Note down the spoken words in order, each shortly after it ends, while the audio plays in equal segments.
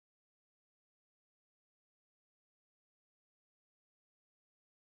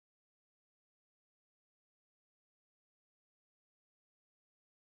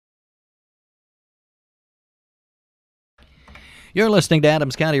You're listening to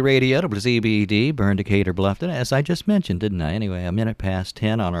Adams County Radio, WZBD, Burn, Decatur, Bluffton, as I just mentioned, didn't I? Anyway, a minute past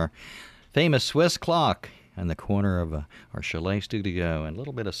 10 on our famous Swiss clock in the corner of our chalet studio, and a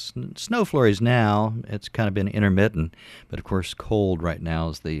little bit of snow flurries now. It's kind of been intermittent, but of course cold right now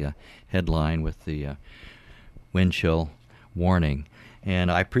is the headline with the wind chill warning.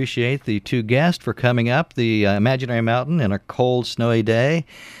 And I appreciate the two guests for coming up the imaginary mountain in a cold, snowy day.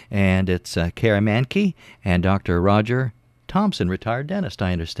 And it's Kara Manke and Dr. Roger Thompson, retired dentist,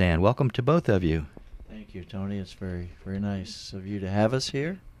 I understand. Welcome to both of you. Thank you, Tony. It's very, very nice of you to have us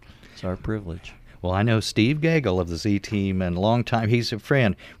here. It's our privilege. Well, I know Steve Gagel of the Z Team, and a long time. He's a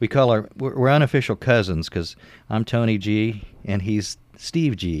friend. We're unofficial cousins because I'm Tony G and he's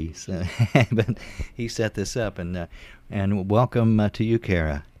Steve G. So, but he set this up, and welcome to you,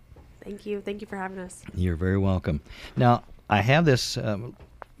 Kara. Thank you. Thank you for having us. You're very welcome. Now, I have this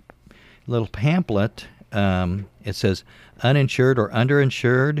little pamphlet. It says Uninsured or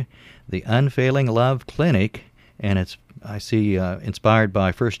Underinsured, the Unfailing Love Clinic, and it's, I see, inspired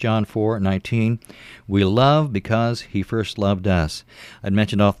by 1 John 4:19. We love because he first loved us. I'd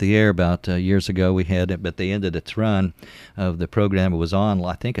mentioned off the air about years ago we had it, but they ended its run of the program. It was on,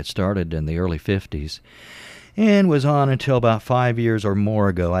 I think it started in the early 50s. And was on until about 5 years or more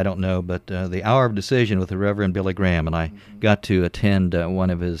ago. I don't know, but the Hour of Decision with the Reverend Billy Graham, and I got to attend the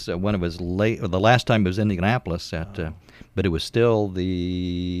last time it was in Indianapolis but it was still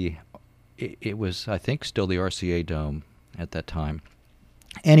it was I think still the RCA Dome at that time.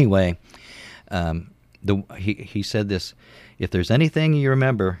 Anyway, he said this: if there's anything you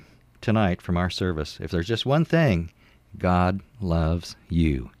remember tonight from our service, if there's just one thing, God loves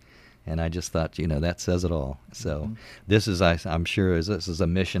you. And I just thought, that says it all. So this is, I'm sure, this is a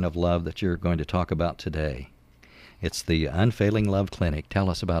mission of love that you're going to talk about today. It's the Unfailing Love Clinic. Tell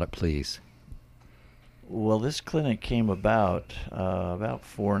us about it, please. Well, this clinic came about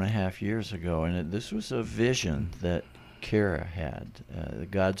 4.5 years ago, and this was a vision that Kara had.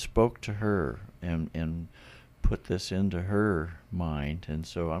 God spoke to her and put this into her mind, and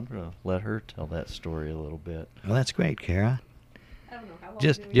so I'm going to let her tell that story a little bit. Well, that's great, Kara. I don't know how long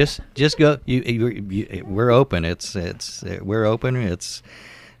Just go. We're open. We're open. It's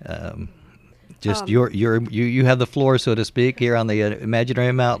just you have the floor, so to speak, here on the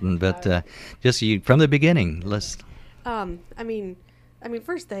imaginary mountain. But just from the beginning. Let's. I mean,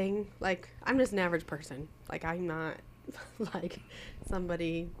 first thing, like, I'm just an average person. Like, I'm not like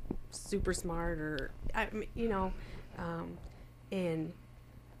somebody super smart or and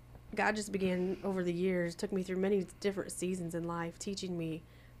God just began over the years, took me through many different seasons in life, teaching me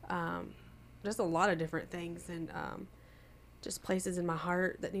just a lot of different things, and just places in my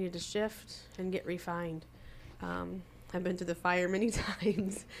heart that needed to shift and get refined. I've been through the fire many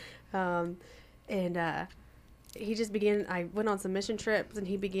times. And he just began, I went on some mission trips, and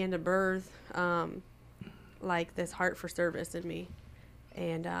he began to birth like this heart for service in me.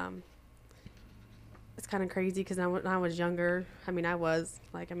 And it's kind of crazy because when I was younger, I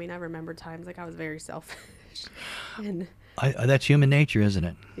remember times like I was very selfish. And that's human nature, isn't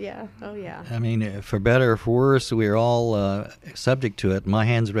it? Yeah. Oh, yeah. I mean, for better or for worse, we're all subject to it. My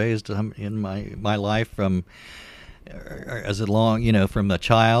hands raised in my life from from the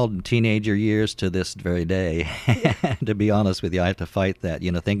child and teenager years to this very day. To be honest with you, I have to fight that,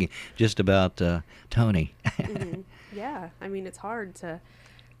 thinking just about Tony. Mm-hmm. Yeah. I mean, it's hard to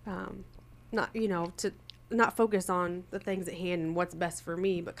not focus on the things at hand and what's best for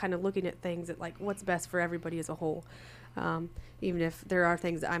me, but kind of looking at things at like what's best for everybody as a whole. Even if there are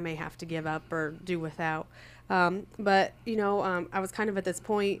things that I may have to give up or do without. But I was kind of at this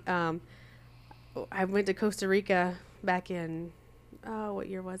point, I went to Costa Rica back in, what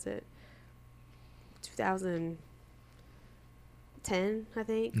year was it? 2010, I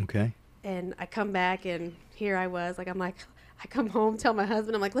think. Okay. And I come back, and here I was, I come home, tell my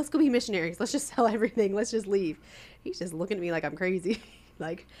husband, I'm like, let's go be missionaries. Let's just sell everything. Let's just leave. He's just looking at me like I'm crazy.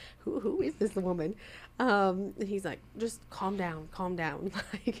 Like, who is this woman? And he's like, just calm down.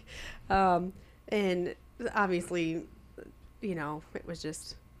 Like, and obviously, it was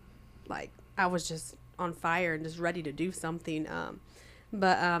just like, I was just on fire and just ready to do something.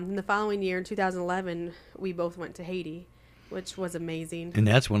 But in the following year, in 2011, we both went to Haiti, which was amazing. And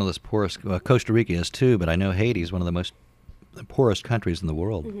that's one of the poorest. Costa Rica is too, but I know Haiti is one of the poorest countries in the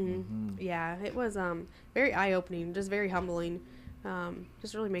world. Mm-hmm. Mm-hmm. Yeah, it was very eye-opening, just very humbling.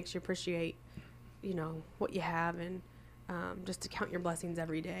 Just really makes you appreciate, what you have, and just to count your blessings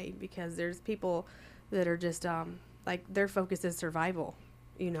every day, because there's people that are just like their focus is survival,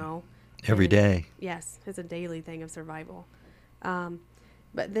 Every day. Yes, it's a daily thing of survival.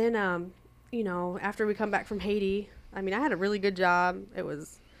 But then, after we come back from Haiti, I mean, I had a really good job. It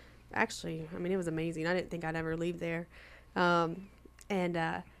was actually, I mean, it was amazing. I didn't think I'd ever leave there. Um, and,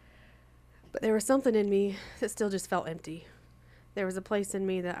 but there was something in me that still just felt empty. There was a place in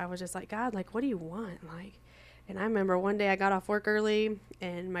me that I was just like, God, like, what do you want? Like, and I remember one day I got off work early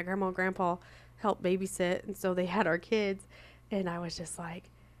and my grandma and grandpa helped babysit. And so they had our kids. And I was just like,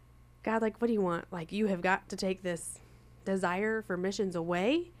 God, like, what do you want? Like, you have got to take this desire for missions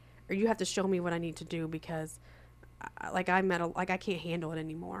away, or you have to show me what I need to do, because like I can't handle it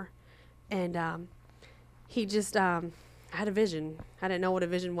anymore. And he just I had a vision. I didn't know what a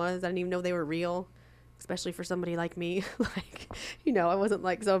vision was. I didn't even know they were real, especially for somebody like me. Like, you know, I wasn't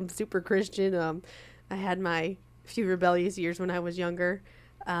like some super Christian. I had my few rebellious years when I was younger.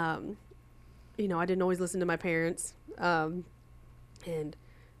 You know, I didn't always listen to my parents. And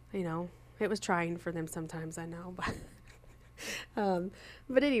you know, it was trying for them sometimes, I know,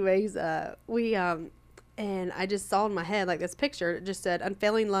 but anyways, and I just saw in my head, like, this picture. It just said,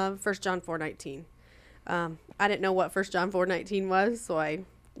 unfailing love, 1 John 4:19. I didn't know what 1 John 4:19 was, so I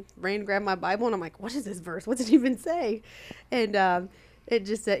ran and grabbed my Bible, and I'm like, what is this verse? What's it even say? And it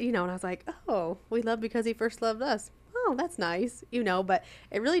just said, you know, and I was like, oh, we love because he first loved us. Oh, that's nice, you know, but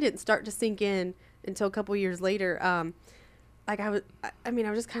it really didn't start to sink in until a couple years later. Like, I was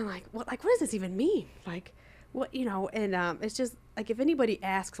just kind of like, what does this even mean? Like, what, you know, and it's just, like, if anybody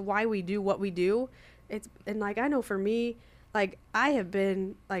asks why we do what we do, and like, I know for me, like, I've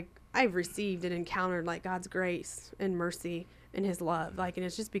received and encountered, like, God's grace and mercy and his love, like, and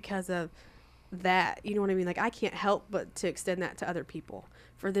it's just because of that, you know what I mean? Like, I can't help but to extend that to other people,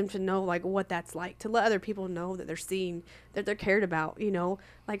 for them to know, like, what that's like, to let other people know that they're seen, that they're cared about, you know?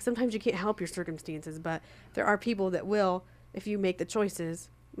 Like, sometimes you can't help your circumstances, but there are people that will, if you make the choices,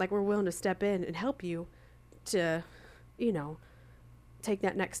 like, we're willing to step in and help you to, you know, take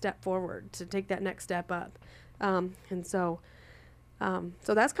that next step forward, to take that next step up. And so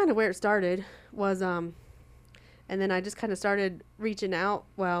that's kind of where it started, was, and then I just kind of started reaching out.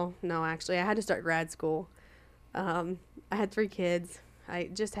 Well, no, actually, I had to start grad school. I had 3 kids. I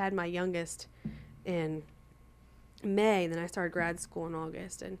just had my youngest in May, and then I started grad school in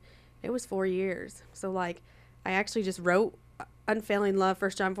August, and it was 4 years. So, like, I actually just wrote unfailing love,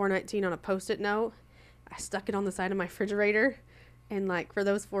 1 John 4:19 on a Post-it note. I stuck it on the side of my refrigerator. And, like, for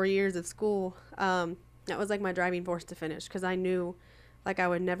those 4 years of school, that was, like, my driving force to finish, because I knew, like, I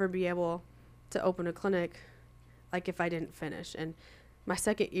would never be able to open a clinic, like, if I didn't finish. And my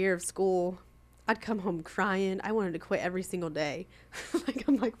second year of school, I'd come home crying. I wanted to quit every single day. Like,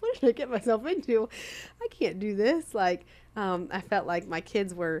 I'm like, what did I get myself into? I can't do this. Like, I felt like my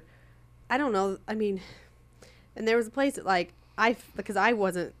kids were, I don't know, I mean, and there was a place that, like, because I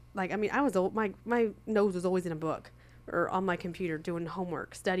wasn't, like, I mean, I was, my nose was always in a book or on my computer doing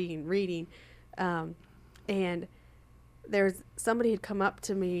homework, studying, reading. And there's somebody had come up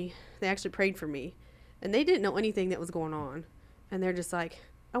to me. They actually prayed for me, and they didn't know anything that was going on. And they're just like,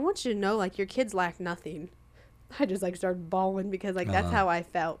 I want you to know, like, your kids lack nothing. I just, like, started bawling, because, like, that's how I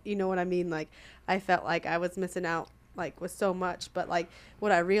felt. You know what I mean? Like, I felt like I was missing out, like, with so much. But, like,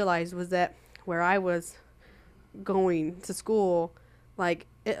 what I realized was that where I was going to school, like,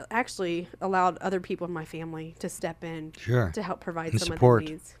 it actually allowed other people in my family to step in, Sure, to help provide and some support. of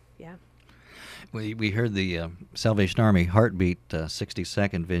the needs. Yeah. We heard the Salvation Army Heartbeat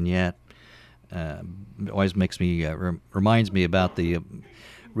 60-second vignette. Always makes me reminds me about the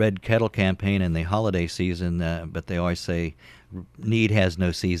Red Kettle campaign in the holiday season. But they always say, "Need has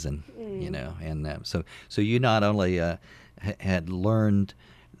no season," you know. And so you not only had learned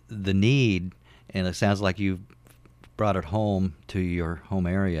the need, and it sounds like you've brought it home to your home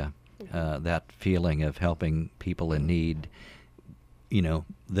area. That feeling of helping people in need, you know,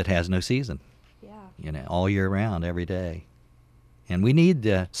 that has no season. Yeah. You know, all year round, every day. And we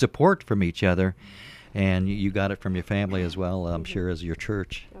need support from each other, and you got it from your family as well, I'm sure, as your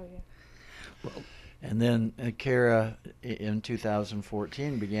church. Oh, yeah. And then Kara, in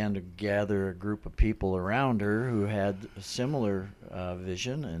 2014, began to gather a group of people around her who had a similar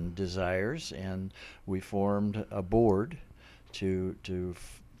vision and desires, and we formed a board to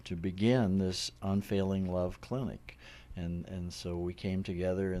begin this Unfailing Love Clinic. And so we came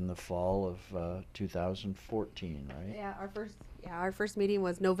together in the fall of 2014, right? Yeah, our first meeting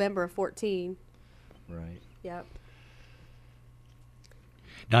was November of 14. Right. Yep.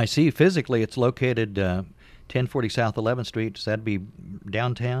 Now, I see physically it's located 1040 South 11th Street. Does that be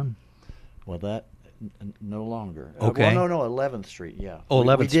downtown? Well, No longer. Okay. Well, no, 11th Street, yeah. Oh,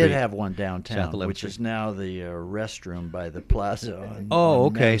 11th we Street. did have one downtown, South 11th which Street. is now the restroom by the plaza on Oh, on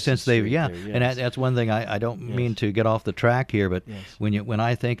okay. Madison Since they've Street there, and yes. that's one thing I don't Yes. mean to get off the track here, but Yes. when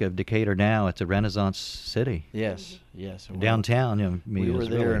I think of Decatur now, it's a Renaissance city. Yes, yes. Well, Downtown, we were is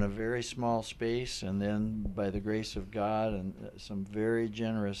there really, in a very small space, and then by the grace of God and some very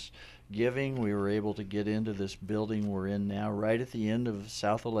generous giving, we were able to get into this building we're in now, right at the end of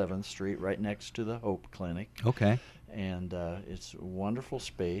South 11th Street, right next to the Hope Clinic. okay. And it's a wonderful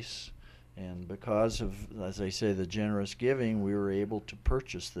space. And because of, as I say, the generous giving, we were able to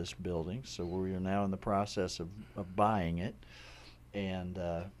purchase this building. So we are now in the process of buying it and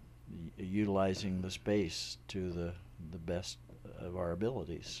utilizing the space to the best of our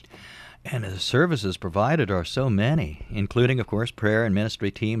abilities. And the services provided are so many, including, of course, prayer and ministry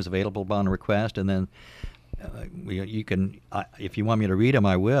teams available upon request. And then you can, if you want me to read them,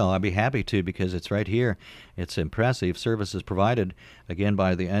 I will. I'd be happy to, because it's right here. It's impressive. Services provided, again,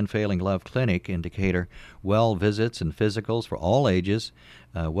 by the Unfailing Love Clinic in Decatur. Well visits and physicals for all ages,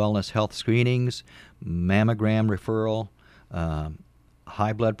 wellness health screenings, mammogram referral,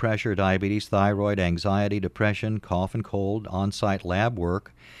 high blood pressure, diabetes, thyroid, anxiety, depression, cough and cold, on-site lab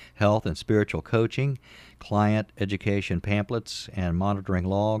work, health and spiritual coaching, client education pamphlets and monitoring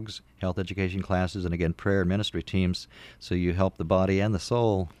logs, health education classes, and again, prayer and ministry teams, so you help the body and the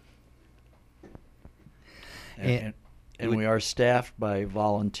soul. And we are staffed by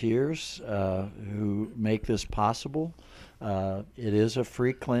volunteers who make this possible. It is a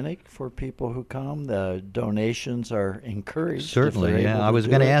free clinic for people who come. The donations are encouraged. Certainly, yeah. I was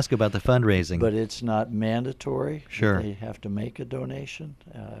going to ask about the fundraising. But it's not mandatory. Sure. They have to make a donation.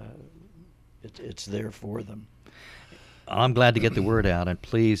 It's there for them. I'm glad to get the word out, and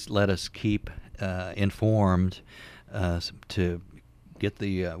please let us keep informed to get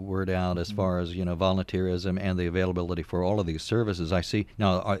the word out as far as volunteerism and the availability for all of these services. I see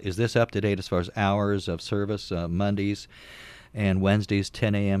now. Is this up to date as far as hours of service? Mondays and Wednesdays,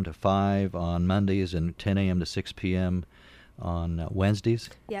 10 a.m. to 5 on Mondays, and 10 a.m. to 6 p.m. on Wednesdays.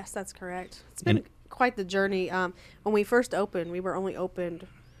 Yes, that's correct. It's been quite the journey. When we first opened, we were only opened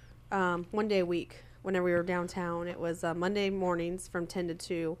 1 day a week. Whenever we were downtown, it was Monday mornings from 10 to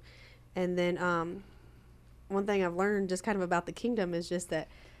 2. And then one thing I've learned just kind of about the kingdom is just that,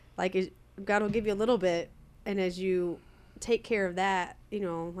 God will give you a little bit, and as you take care of that,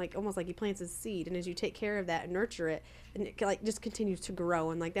 like almost like he plants a seed, and as you take care of that and nurture it, and it just continues to grow.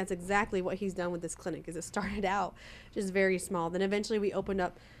 And that's exactly what he's done with this clinic. Is it started out just very small, then eventually we opened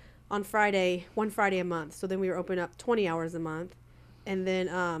up on Friday, one Friday a month. So then we were open up 20 hours a month, and then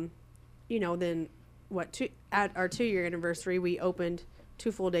at our 2-year anniversary, we opened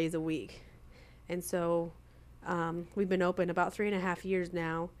 2 full days a week. And so we've been open about 3.5 years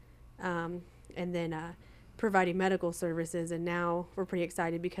now, and then providing medical services. And now we're pretty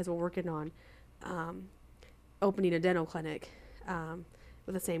excited because we're working on opening a dental clinic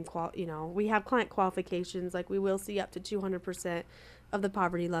with the same we have client qualifications. Like, we will see up to 200% of the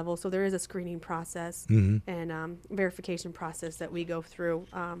poverty level. So there is a screening process and verification process that we go through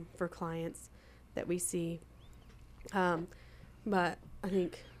for clients that we see. But I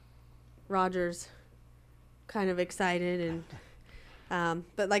think Roger's kind of excited, and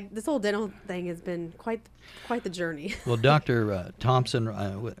but this whole dental thing has been quite the journey. Well, Dr. Thompson,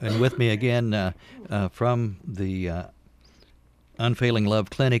 and with me again from the Unfailing Love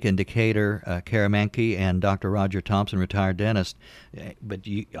Clinic in Decatur, Kara Mankey, and Dr. Roger Thompson, retired dentist. But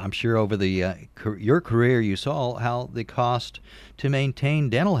I'm sure over your career, you saw how the cost to maintain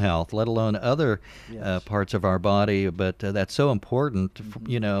dental health, let alone other parts of our body. But that's so important.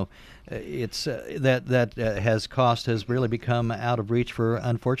 It's has really become out of reach for,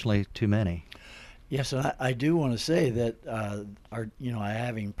 unfortunately, too many. Yes, and I do want to say that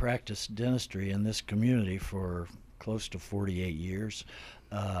having practiced dentistry in this community for close to 48 years.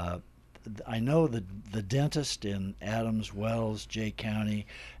 I know the dentist in Adams, Wells, Jay County,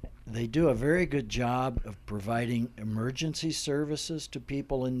 they do a very good job of providing emergency services to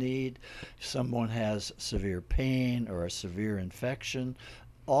people in need. If someone has severe pain or a severe infection,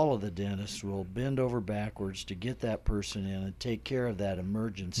 all of the dentists will bend over backwards to get that person in and take care of that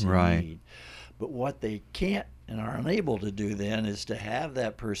emergency need. But what they can't and are unable to do then is to have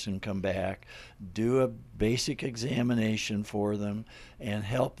that person come back, do a basic examination for them, and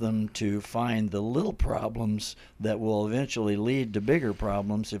help them to find the little problems that will eventually lead to bigger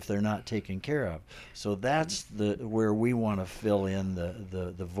problems if they're not taken care of. So that's where we want to fill in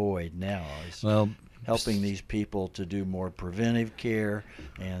the void now. Well, helping these people to do more preventive care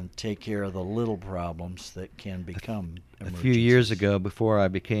and take care of the little problems that can become A emergencies. few years ago, before I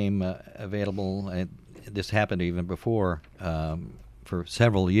became available, and this happened even before, for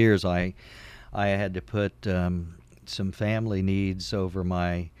several years, I had to put some family needs over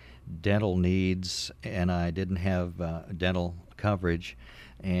my dental needs, and I didn't have dental coverage,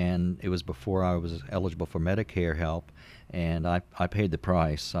 and it was before I was eligible for Medicare help, and I paid the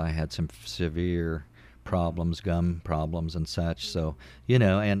price. I had some severe problems, gum problems and such. So,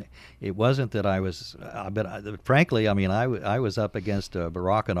 and it wasn't that I was, but frankly, I mean, I was up against a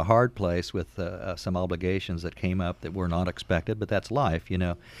rock and a hard place with some obligations that came up that were not expected, but that's life,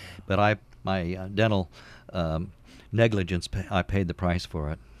 But my dental negligence, I paid the price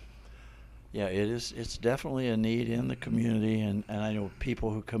for it. Yeah, it's definitely a need in the community, and I know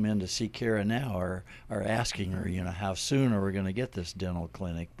people who come in to see Kara now are asking her, how soon are we going to get this dental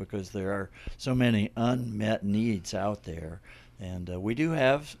clinic, because there are so many unmet needs out there. And we do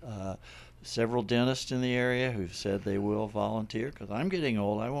have several dentists in the area who've said they will volunteer, because I'm getting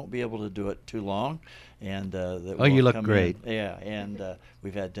old. I won't be able to do it too long. And you look great. Yeah, and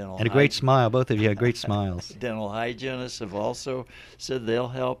we've had dental and a great smile. Both of you have great smiles. Dental hygienists have also said they'll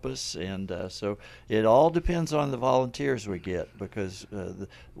help us, and so it all depends on the volunteers we get, because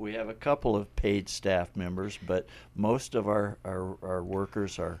we have a couple of paid staff members, but most of our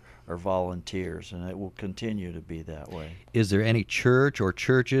workers are volunteers, and it will continue to be that way. Is there any church or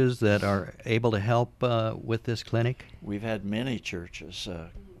churches that are able to help with this clinic? We've had many churches.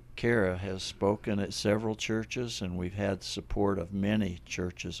 Kara has spoken at several churches, and we've had support of many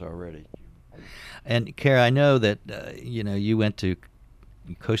churches already. And Kara, I know that you went to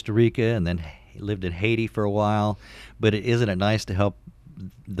Costa Rica and then lived in Haiti for a while, but isn't it nice to help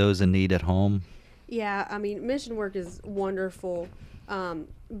those in need at home? Yeah, I mean, mission work is wonderful,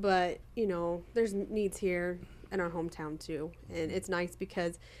 but there's needs here in our hometown too, and it's nice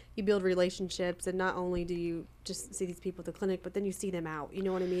because you build relationships, and not only do you just see these people at the clinic, but then you see them out, you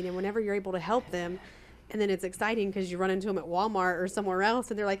know what I mean? And whenever you're able to help them, and then it's exciting because you run into them at Walmart or somewhere else,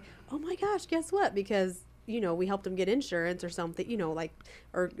 and they're like, oh my gosh, guess what? Because we helped them get insurance or something,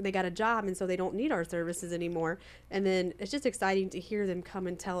 or they got a job, and so they don't need our services anymore. And then it's just exciting to hear them come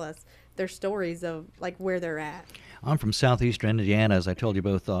and tell us their stories of like where they're at. I'm from southeastern Indiana, as I told you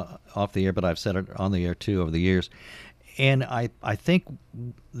both off the air, but I've said it on the air too over the years. And I think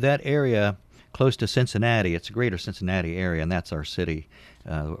that area close to Cincinnati, it's a greater Cincinnati area, and that's our city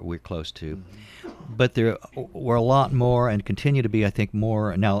we're close to. Mm-hmm. But there were a lot more, and continue to be, I think,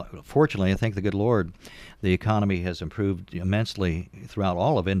 more. Now, fortunately, I thank the good Lord, the economy has improved immensely throughout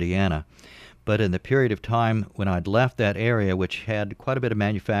all of Indiana. But in the period of time when I'd left that area, which had quite a bit of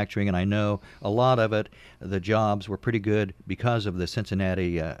manufacturing, and I know a lot of it, the jobs were pretty good because of the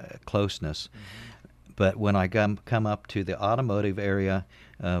Cincinnati closeness. Mm-hmm. But when I come up to the automotive area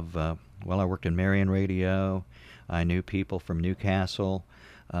of, I worked in Marion Radio. I knew people from Newcastle.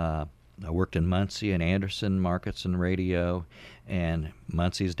 I worked in Muncie and Anderson markets and radio, and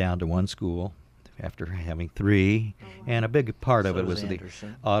Muncie's down to one school after having three, and a big part of it was the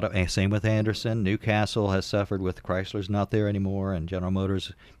auto. Same with Anderson. Newcastle has suffered with Chrysler's not there anymore, and General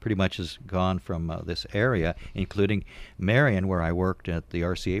Motors pretty much has gone from this area, including Marion, where I worked at the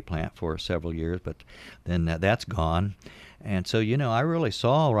RCA plant for several years, but then that's gone. And so, I really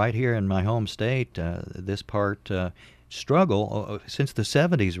saw right here in my home state this part struggle since the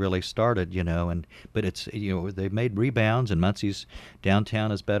 70s really started, but it's, they've made rebounds, and Muncie's downtown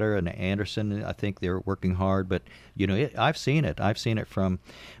is better, and Anderson, I think they're working hard, but, I've seen it from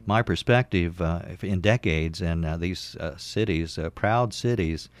my perspective in decades, and these cities, proud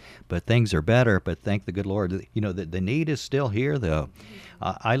cities, but things are better, but thank the good Lord, the need is still here, though.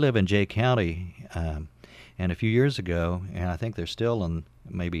 I live in Jay County, and a few years ago, and I think they're still in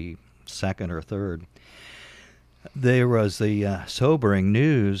maybe second or third, there was the sobering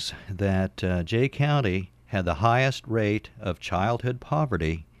news that Jay County had the highest rate of childhood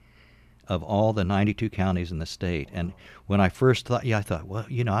poverty of all the 92 counties in the state. And when I first thought, I thought,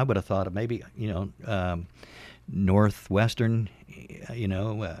 I would have thought of maybe, northwestern,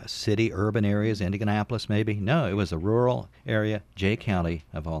 city, urban areas, Indianapolis maybe. No, it was a rural area. Jay County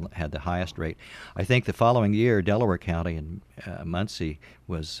of all had the highest rate. I think the following year, Delaware County and Muncie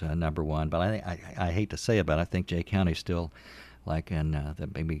was number one. But I hate to say it, but I think Jay County still like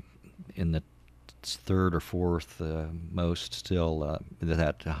maybe in the third or fourth most still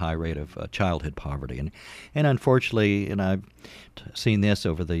that high rate of childhood poverty. And unfortunately, and I've seen this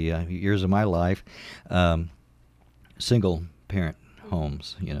over the years of my life, single parent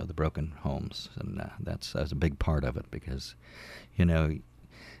homes, the broken homes, and that's a big part of it, because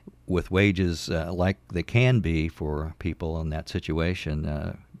with wages like they can be for people in that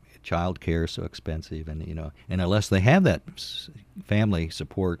situation. Child care is so expensive, and and unless they have that family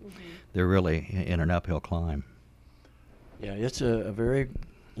support, they're really in an uphill climb. Yeah, it's a very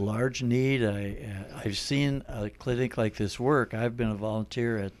large need. I've seen a clinic like this work. I've been a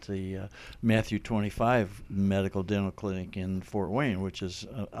volunteer at the Matthew 25 Medical Dental Clinic in Fort Wayne, which is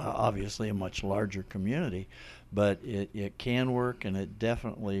obviously a much larger community, but it can work, and it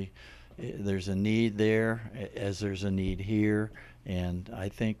definitely, there's a need there, as there's a need here, and I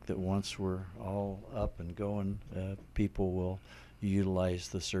think that once we're all up and going, people will utilize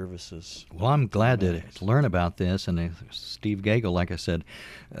the services. Well, I'm glad to learn about this, and Steve Gagel, like I said,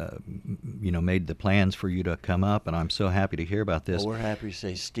 made the plans for you to come up, and I'm so happy to hear about this. Well, we're happy to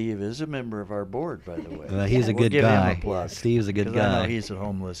say Steve is a member of our board, by the way. He's a good give guy. Him a plug, Steve's a good 'cause guy. I know he's at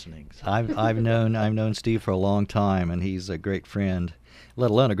home listening. So. I've known Steve for a long time, and he's a great friend,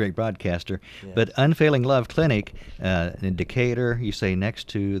 let alone a great broadcaster. Yes. But Unfailing Love Clinic in Decatur, you say next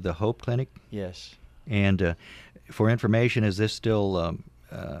to the Hope Clinic? Yes. And for information, is this still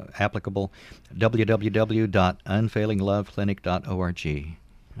applicable? www.unfailingloveclinic.org.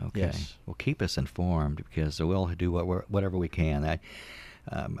 Okay. Yes. Well, keep us informed, because we'll do whatever we can.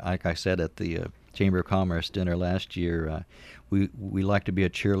 Like I said at the Chamber of Commerce dinner last year, we like to be a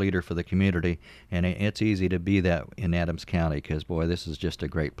cheerleader for the community, and it's easy to be that in Adams County, because, boy, this is just a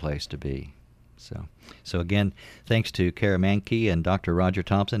great place to be. So again, thanks to Kara Mankey and Dr. Roger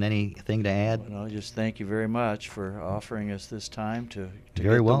Thompson. Anything to add? Well, just thank you very much for offering us this time to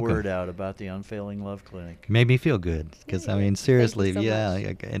Very get welcome. the word out about the Unfailing Love Clinic. Made me feel good, because seriously, Thank you so yeah,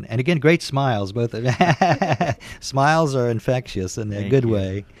 much. and again, great smiles. Both smiles are infectious in a Thank good you.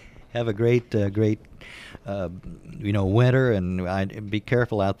 way. Have a great winter, and be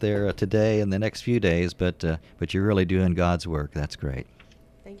careful out there today and the next few days. But you're really doing God's work. That's great.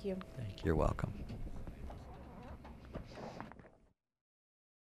 Thank you. You're welcome.